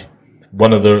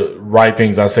 One of the right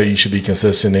things I say you should be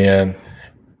consistent in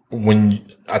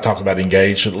when I talk about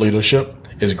engaged leadership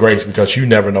is grace, because you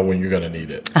never know when you're going to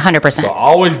need it. 100%. So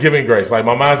always giving grace. Like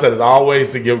my mindset is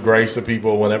always to give grace to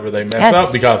people whenever they mess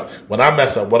up, because when I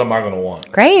mess up, what am I going to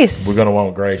want? Grace. We're going to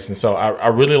want grace. And so I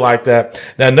really like that.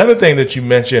 Now, another thing that you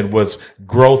mentioned was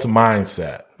growth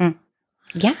mindset.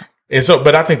 Yeah. And so,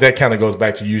 but I think that kind of goes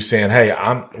back to you saying, hey,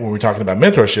 when we're talking about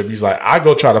mentorship, he's like, I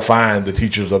go try to find the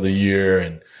teachers of the year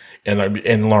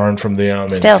and learn from them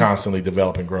and constantly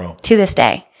develop and grow. To this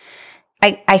day.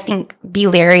 I think be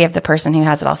leery of the person who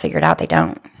has it all figured out. They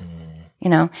don't. You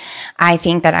know, I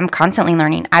think that I'm constantly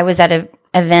learning. I was at an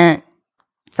event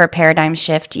for Paradigm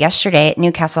Shift yesterday at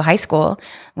Newcastle High School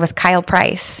with Kyle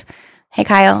Price. Hey,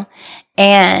 Kyle.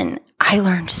 And I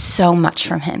learned so much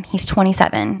from him. He's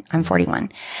 27. I'm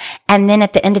 41. And then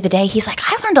at the end of the day, he's like,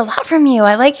 I learned a lot from you.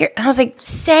 I like your, and I was like,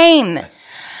 same.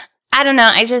 I don't know.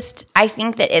 I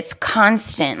think that it's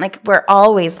constant. Like, we're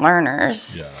always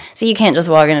learners. Yeah. So you can't just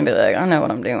walk in and be like, I know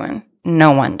what I'm doing.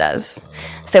 No one does.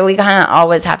 So we kind of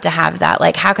always have to have that.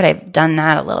 Like, how could I have done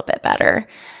that a little bit better?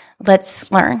 Let's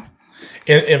learn.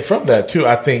 And from that, too,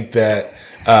 I think that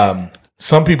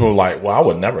some people are like, well, I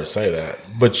would never say that.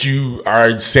 But you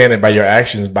are saying it by your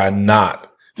actions by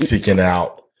not seeking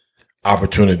out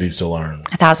opportunities to learn.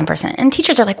 1,000%. And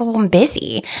teachers are like, well, I'm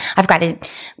busy. I've got to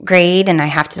grade and I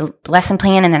have to lesson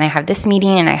plan, and then I have this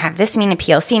meeting and I have this meeting, a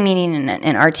PLC meeting and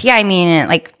an RTI meeting. And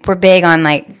like, we're big on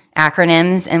like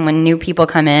acronyms. And when new people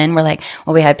come in, we're like,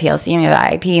 well, we have PLC and we have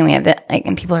IIP and we have that. Like,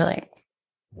 and people are like,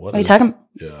 what are you talking about?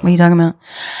 Yeah. What are you talking about?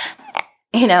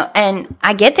 You know, and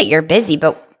I get that you're busy,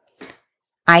 but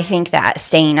I think that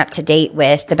staying up to date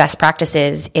with the best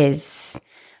practices is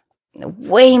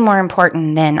way more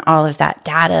important than all of that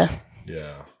data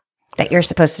that you're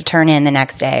supposed to turn in the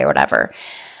next day or whatever.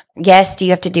 Yes, do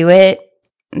you have to do it?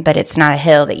 But it's not a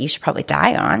hill that you should probably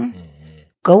die on. Mm-hmm.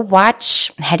 Go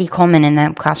watch Hetty Coleman in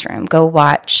that classroom. Go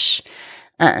watch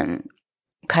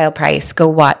Kyle Price. Go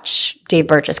watch Dave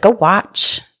Burgess. Go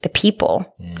watch the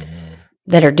people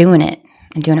that are doing it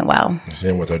and doing it well.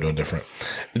 Seeing what they're doing different.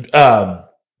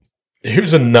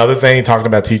 Here's another thing, talking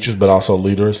about teachers, but also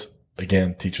leaders.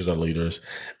 Again, teachers are leaders.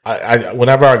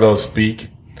 Whenever I go speak,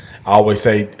 I always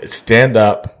say, stand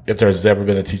up if there's ever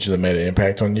been a teacher that made an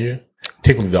impact on you.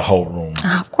 Typically the whole room.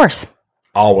 Of course.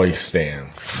 Always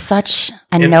stands. Such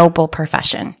a noble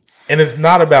profession. And it's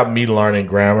not about me learning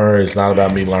grammar. It's not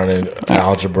about me learning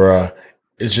algebra.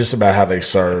 It's just about how they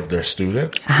serve their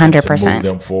students. 100%. Move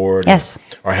them forward. Yes.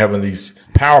 Or having these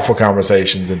powerful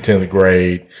conversations in 10th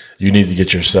grade. You need to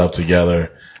get yourself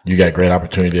together. You got great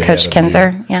opportunity. Coach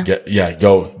Kinzer.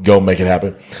 Go make it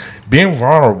happen. Being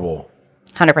vulnerable.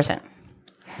 100%.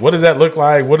 What does that look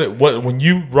like? What when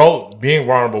you wrote Being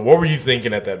Vulnerable, what were you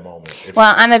thinking at that moment?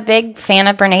 Well, I'm a big fan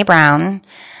of Brené Brown,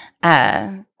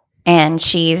 and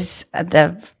she's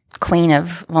the queen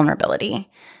of vulnerability.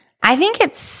 I think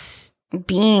that's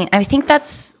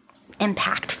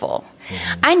impactful.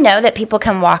 Mm-hmm. I know that people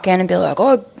can walk in and be like,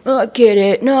 oh, I get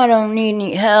it. No, I don't need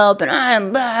any help. And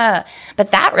I'm blah.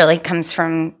 But that really comes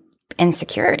from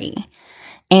insecurity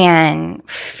and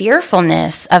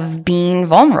fearfulness of being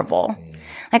vulnerable. Mm-hmm.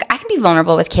 Like, I can be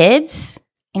vulnerable with kids.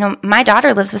 You know, my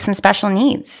daughter lives with some special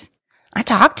needs. I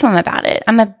talk to him about it.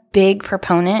 I'm a big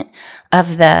proponent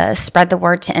of the Spread the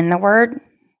Word to End the Word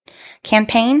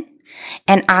campaign.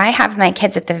 And I have my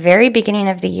kids at the very beginning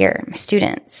of the year, my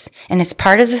students, and it's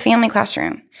part of the family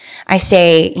classroom. I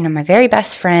say, you know, my very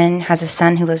best friend has a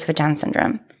son who lives with Down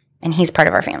syndrome, and he's part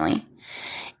of our family.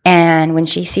 And when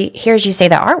she hears you say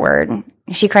the R word,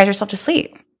 she cries herself to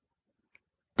sleep.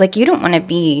 Like, you don't want to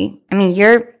be,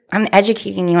 I'm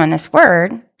educating you on this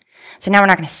word, so now we're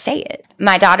not going to say it.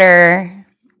 My daughter,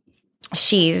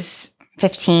 she's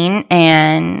 15,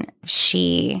 and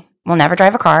she will never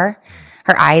drive a car.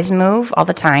 Her eyes move all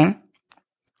the time.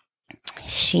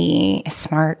 She is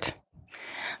smart.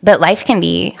 But life can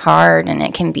be hard and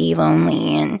it can be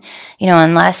lonely. And, you know,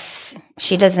 unless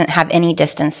she doesn't have any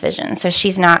distance vision, so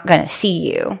she's not going to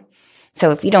see you. So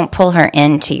if you don't pull her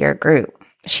into your group,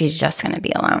 she's just going to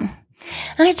be alone.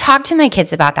 And I talk to my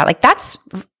kids about that. Like, that's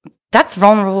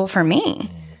vulnerable for me.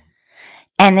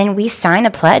 And then we sign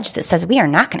a pledge that says we are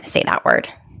not going to say that word.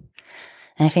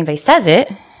 And if anybody says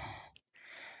it,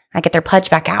 I get their pledge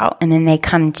back out, and then they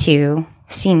come to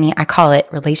see me. I call it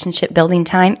relationship building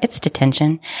time. It's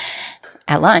detention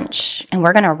at lunch. And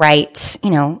we're going to write,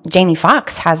 you know, Jamie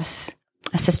Foxx has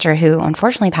a sister who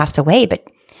unfortunately passed away, but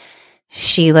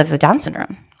she lives with Down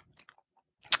syndrome.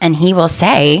 And he will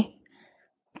say,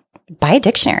 buy a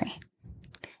dictionary.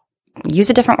 Use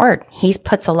a different word. He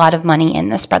puts a lot of money in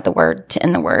the Spread the Word to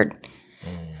End the Word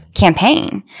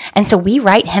campaign. And so we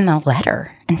write him a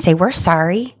letter and say, we're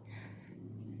sorry.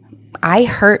 I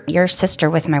hurt your sister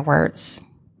with my words.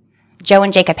 Joe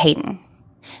and Jacob Hayden.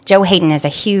 Joe Hayden is a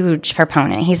huge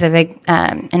proponent. He's a big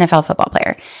NFL football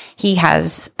player. He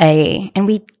has and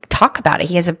we talk about it.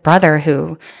 He has a brother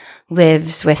who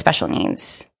lives with special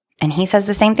needs. And he says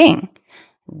the same thing.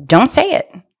 Don't say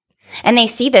it. And they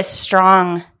see this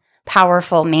strong,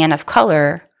 powerful man of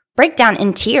color break down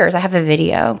in tears. I have a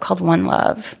video called One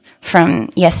Love from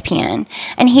ESPN.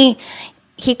 And he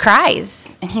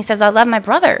cries. And he says, I love my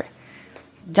brother.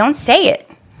 Don't say it.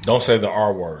 Don't say the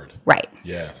R word. Right.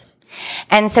 Yes.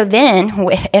 And so then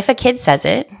if a kid says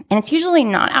it, and it's usually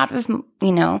not out of,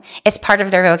 it's part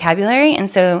of their vocabulary. And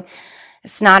so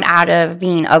it's not out of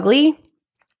being ugly,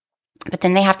 but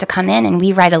then they have to come in and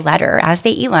we write a letter as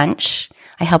they eat lunch.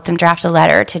 I help them draft a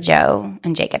letter to Joe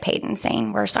and Jacob Hayden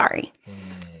saying, we're sorry.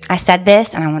 I said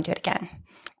this and I won't do it again.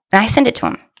 And I send it to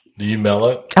them. Do you mail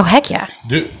it? Oh, heck yeah.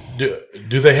 Do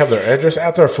they have their address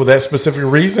out there for that specific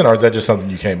reason, or is that just something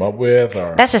you came up with?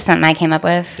 Or that's just something I came up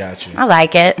with. Gotcha. I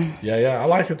like it. Yeah, I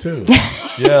like it too.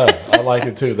 Yeah, I like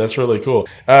it too. That's really cool.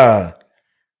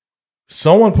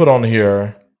 Someone put on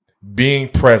here being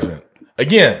present.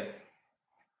 Again,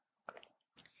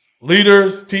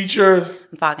 leaders, teachers.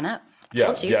 I'm fogging up.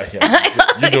 Yeah.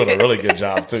 You're doing a really good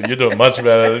job too. You're doing much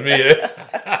better than me.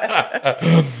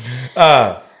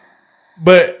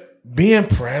 But being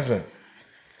present.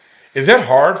 Is that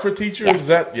hard for teachers?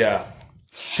 Yes.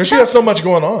 Because you have so much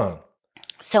going on.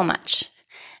 So much.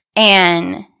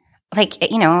 And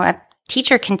a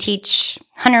teacher can teach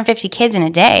 150 kids in a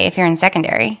day if you're in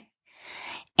secondary.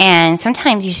 And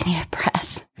sometimes you just need a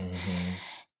breath. Mm-hmm.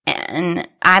 And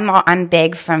I'm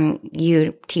big from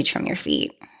you teach from your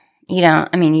feet.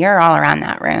 You're all around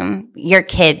that room. Your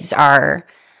kids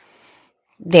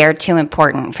they're too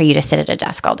important for you to sit at a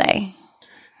desk all day.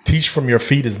 Teach from your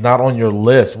feet is not on your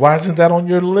list. Why isn't that on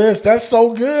your list? That's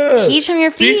so good. Teach from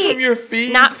your feet. Teach from your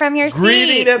feet. Not from your seat.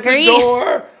 Greeting at the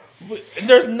door.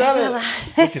 There's none of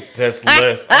Look at this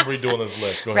list. I'm redoing this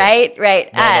list. Go ahead.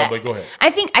 Right. No, but go ahead. I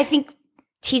think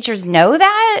teachers know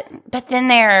that, but then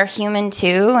they're human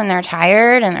too, and they're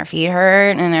tired, and their feet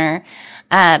hurt, and they're.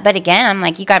 But again, I'm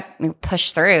like, you got to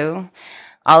push through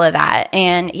all of that.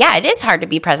 And yeah, it is hard to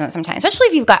be present sometimes, especially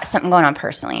if you've got something going on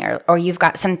personally or you've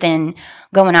got something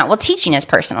going on. Well, teaching is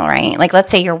personal, right? Like,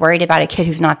 let's say you're worried about a kid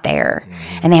who's not there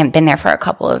and they haven't been there for a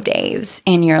couple of days.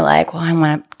 And you're like, well, I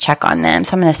want to check on them.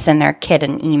 So I'm going to send their kid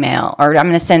an email, or I'm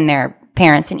going to send their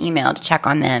parents an email to check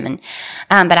on them. And,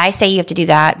 but I say you have to do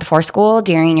that before school,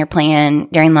 during your plan,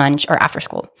 during lunch, or after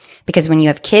school. Because when you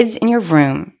have kids in your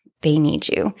room, they need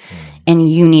you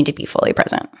and you need to be fully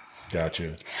present. Got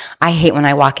you. I hate when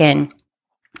I walk in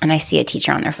and I see a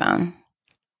teacher on their phone.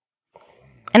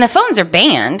 And the phones are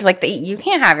banned. Like, you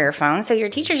can't have your phone, so your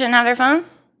teacher shouldn't have their phone.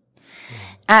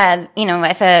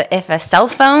 If a cell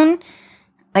phone,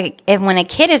 when a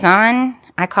kid is on,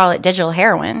 I call it digital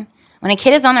heroin. When a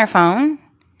kid is on their phone,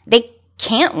 they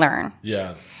can't learn.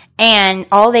 Yeah. And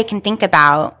all they can think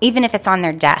about, even if it's on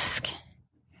their desk,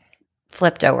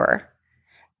 flipped over,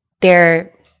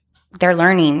 their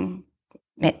learning,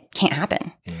 it can't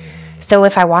happen. So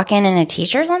if I walk in and a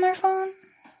teacher's on their phone,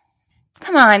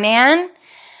 come on, man.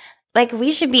 Like,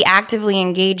 we should be actively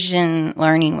engaged in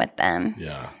learning with them.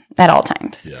 Yeah. At all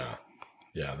times. Yeah.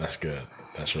 Yeah, that's good.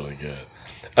 That's really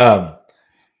good.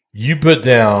 You put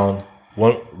down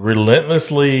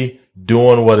relentlessly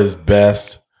doing what is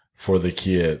best for the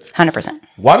kids. 100%.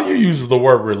 Why do you use the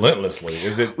word relentlessly?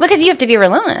 Is it because you have to be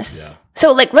relentless? Yeah.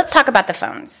 So, let's talk about the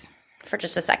phones for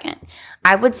just a second.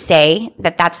 I would say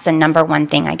that that's the number one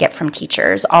thing I get from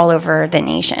teachers all over the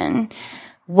nation.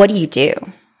 What do you do?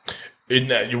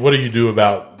 What do you do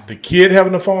about the kid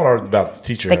having the phone, or about the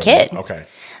teacher? The kid. Okay.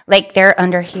 Like, they're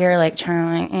under here, like,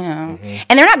 trying to,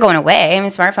 and they're not going away. I mean,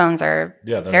 smartphones are,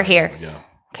 they're here. Yeah.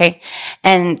 Okay.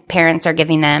 And parents are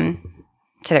giving them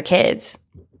to their kids.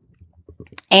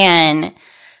 And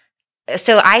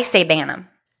so I say ban them.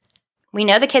 We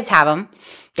know the kids have them.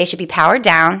 They should be powered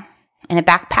down in a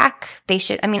backpack.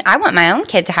 I want my own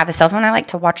kid to have a cell phone. I like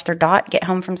to watch their dot get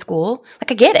home from school.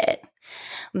 Like, I get it.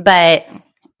 But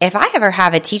if I ever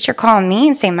have a teacher call me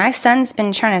and say, my son's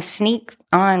been trying to sneak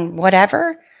on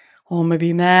whatever, I'm going to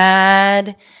be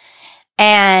mad.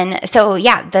 And so,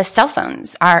 yeah, the cell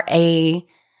phones are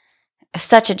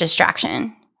such a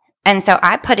distraction. And so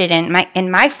I put it in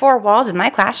my four walls in my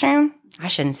classroom. I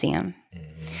shouldn't see them.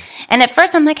 Mm-hmm. And at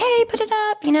first I'm like, hey, put it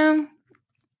up,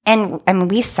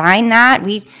 And we sign that.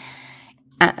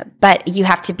 But you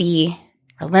have to be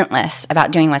relentless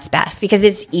about doing what's best, because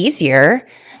it's easier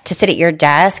to sit at your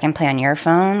desk and play on your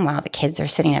phone while the kids are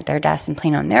sitting at their desk and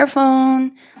playing on their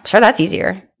phone. I'm sure that's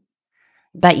easier.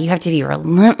 but you have to be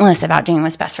relentless about doing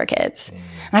what's best for kids. And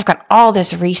I've got all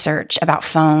this research about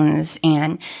phones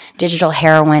and digital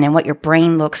heroin and what your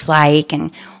brain looks like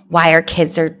and why our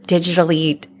kids are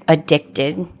digitally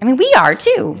addicted. I mean, we are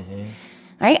too.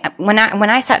 Right? When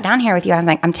I sat down here with you, I was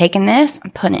like, I'm taking this, I'm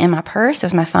putting it in my purse. It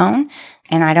was my phone,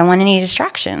 and I don't want any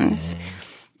distractions.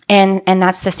 And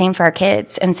that's the same for our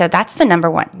kids. And so that's the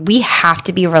number one. We have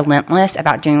to be relentless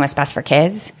about doing what's best for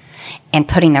kids, and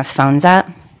putting those phones up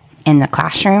in the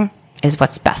classroom is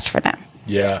what's best for them.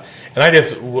 Yeah. And I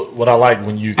guess what I like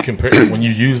when you compare, when you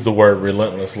use the word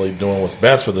relentlessly doing what's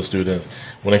best for the students,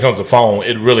 when it comes to phone,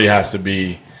 it really has to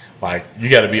be like, you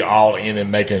got to be all in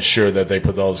and making sure that they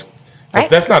put those. Right.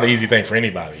 That's not an easy thing for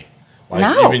anybody. Like,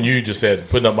 no. Even you just said,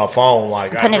 putting up my phone,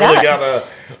 like, I really got to,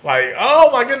 like, oh,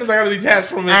 my goodness, I got to detach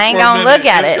from it. I ain't going to look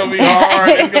at it. It's going to be hard.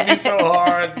 It's going to be so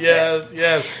hard.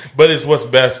 Yes. But it's what's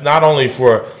best, not only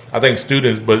for, I think,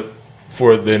 students, but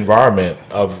for the environment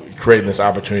of creating this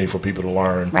opportunity for people to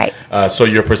learn. Right. So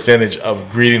your percentage of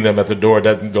greeting them at the door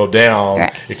doesn't go down.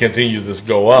 Right. It continues to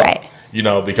go up. Right. You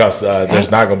know, because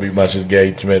there's not going to be much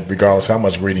engagement regardless how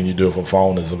much greeting you do if a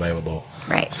phone is available.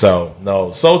 Right. So,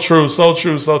 no, so true.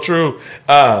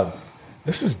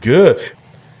 This is good.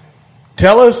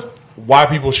 Tell us why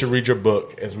people should read your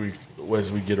book as we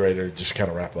get ready to just kind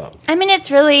of wrap up. I mean,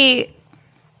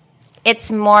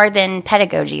 it's more than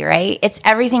pedagogy, right? It's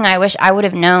everything I wish I would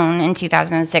have known in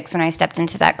 2006 when I stepped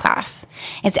into that class.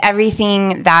 It's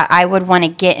everything that I would want to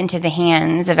get into the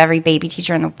hands of every baby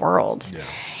teacher in the world. Yeah.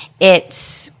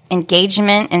 It's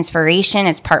engagement, inspiration.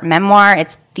 It's part memoir.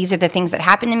 These are the things that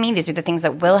happen to me. These are the things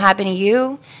that will happen to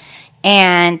you.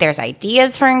 And there's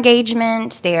ideas for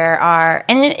engagement.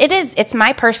 It's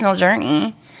my personal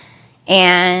journey.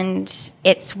 And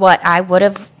it's what I would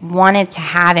have wanted to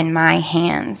have in my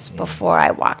hands before I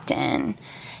walked in.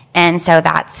 And so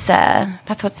that's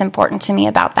what's important to me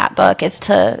about that book, is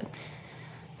to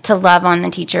love on the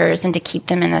teachers and to keep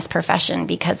them in this profession,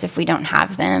 because if we don't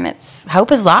have them, hope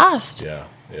is lost.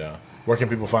 Yeah. Where can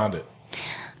people find it?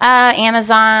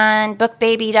 Amazon,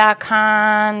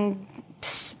 bookbaby.com,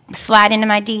 slide into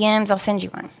my DMs. I'll send you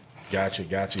one. Gotcha.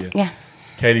 Yeah.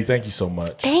 Katie, thank you so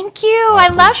much. Thank you. I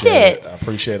loved it. I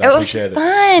appreciate it. It was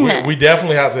fun. We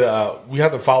definitely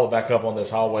have to follow back up on this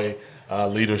hallway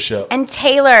leadership. And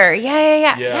Taylor.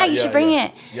 Yeah, you should bring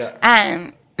it.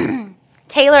 Yeah.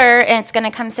 Taylor, and it's going to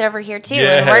come sit over here too.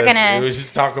 Yes, and we're going to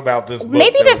just talk about this book.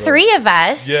 Maybe the three of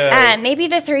us. Yes. Maybe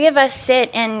the three of us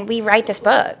sit and we write this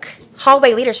book.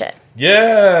 Hallway Leadership.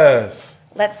 Yes.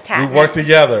 Let's pack. We work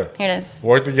together. Here it is.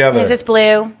 Work together. Is this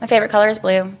blue? My favorite color is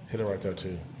blue. Hit it right there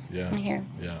too. Yeah. Here.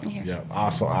 Yeah.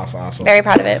 Awesome. Very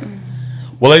proud of it.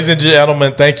 Well, ladies and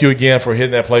gentlemen, thank you again for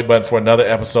hitting that play button for another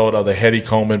episode of the Hetty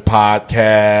Coleman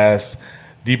Podcast.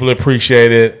 Deeply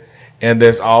appreciate it. And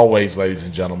as always, ladies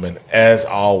and gentlemen,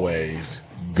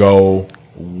 go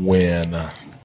win.